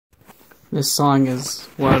This song is,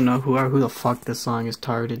 well, I don't know who the fuck this song is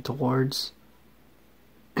targeted towards.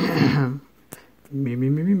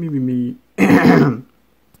 me.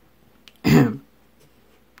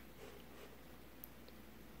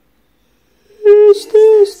 Is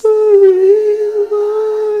this the real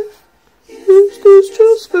life? Is this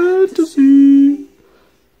just fantasy?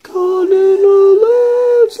 Caught in a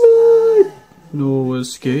landslide, no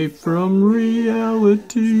escape from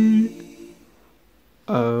reality.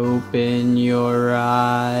 Open your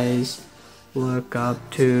eyes, look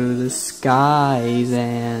up to the skies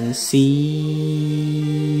and see.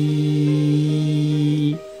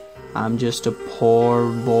 I'm just a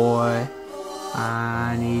poor boy,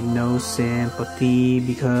 I need no sympathy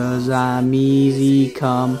because I'm easy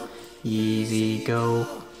come, easy go,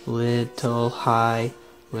 little high,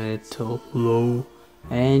 little low.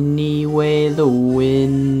 Any way the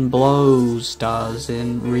wind blows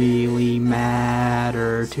doesn't really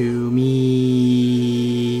matter to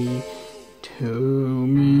me.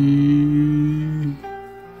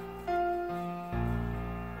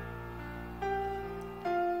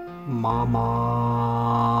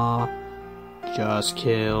 Mama just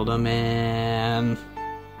killed a man,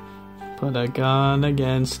 put a gun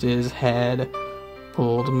against his head,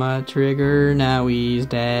 pulled my trigger, now he's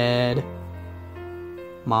dead.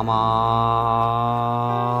 Mama,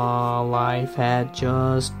 life had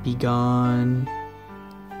just begun,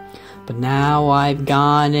 but now I've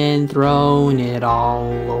gone and thrown it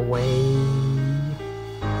all away.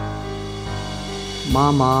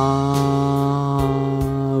 Mama,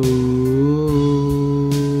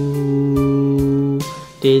 ooh,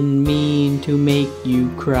 didn't mean to make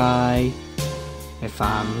you cry. If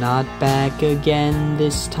I'm not back again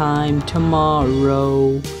this time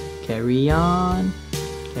tomorrow, carry on,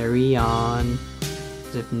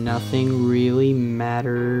 as if nothing really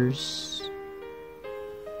matters.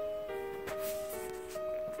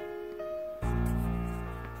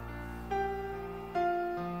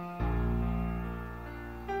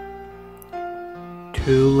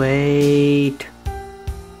 Too late,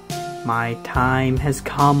 my time has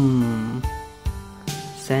come.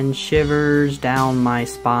 Send shivers down my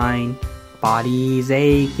spine, body's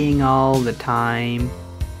aching all the time.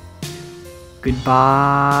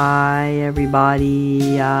 Goodbye,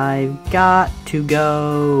 everybody, I've got to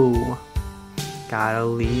go. Gotta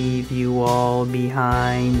leave you all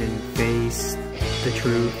behind and face the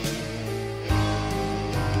truth.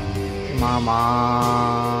 Mama,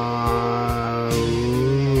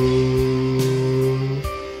 ooh,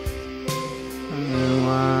 I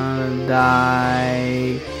wanna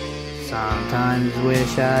die. Sometimes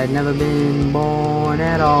wish I'd never been born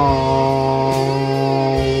at all.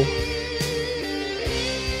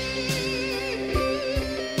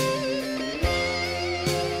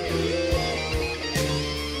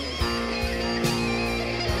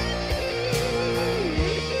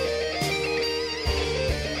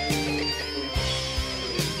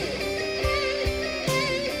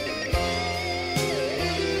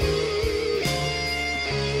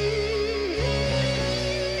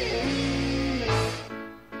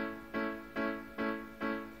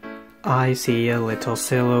 I see a little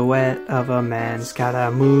silhouette of a man.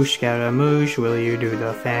 Scaramouche, will you do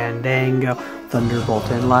the fandango? Thunderbolt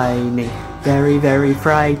and lightning, very, very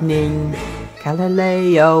frightening.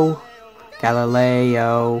 Galileo,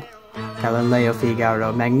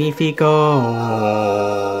 Figaro, Magnifico.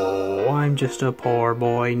 I'm just a poor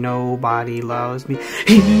boy, nobody loves me.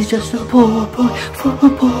 He's just a poor boy from a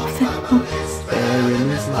poor family, sparing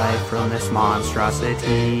his life from this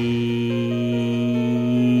monstrosity.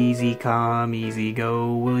 Easy come, easy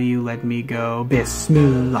go, will you let me go?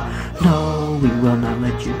 Bismillah, no, we will not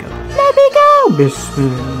let you go. Let me go,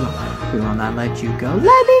 Bismillah, we will not let you go.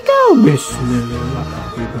 Let me go,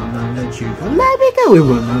 Bismillah, we will not let you go. Let me go, we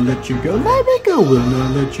will not let you go. Let me go, we'll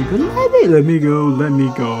not let you go. Let me go, let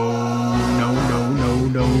me go. No,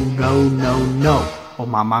 no. Oh,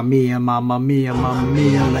 mamma mia,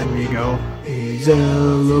 let me go.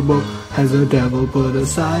 Beelzebub has a devil put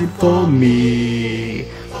aside for me.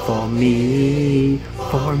 For me.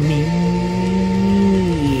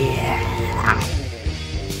 Yeah.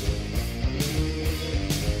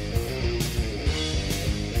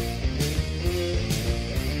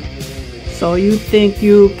 So you think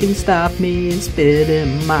you can stop me and spit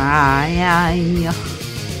in my eye?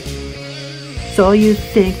 So you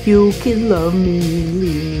think you can love me and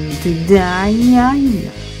leave me to die?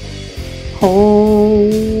 Oh,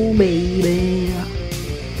 baby,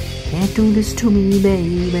 can't do this to me,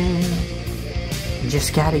 baby.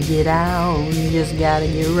 Just gotta get out, just gotta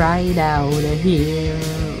get right out of here.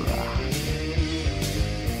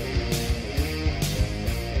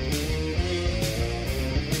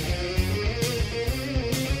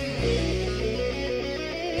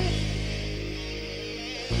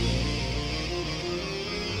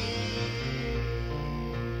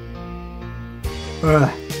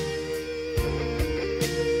 Ugh.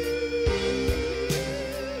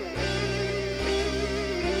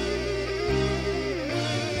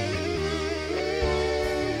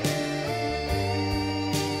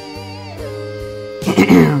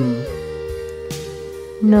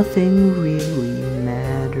 Nothing really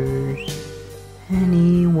matters,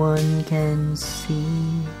 anyone can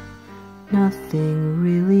see. Nothing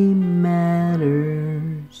really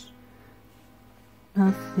matters.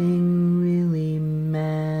 Nothing really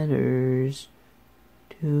matters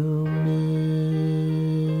to me.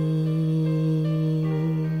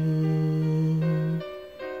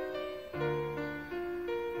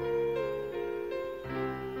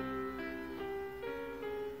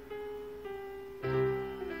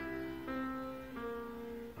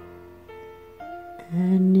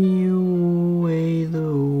 Any way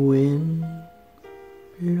the wind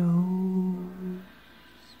blows.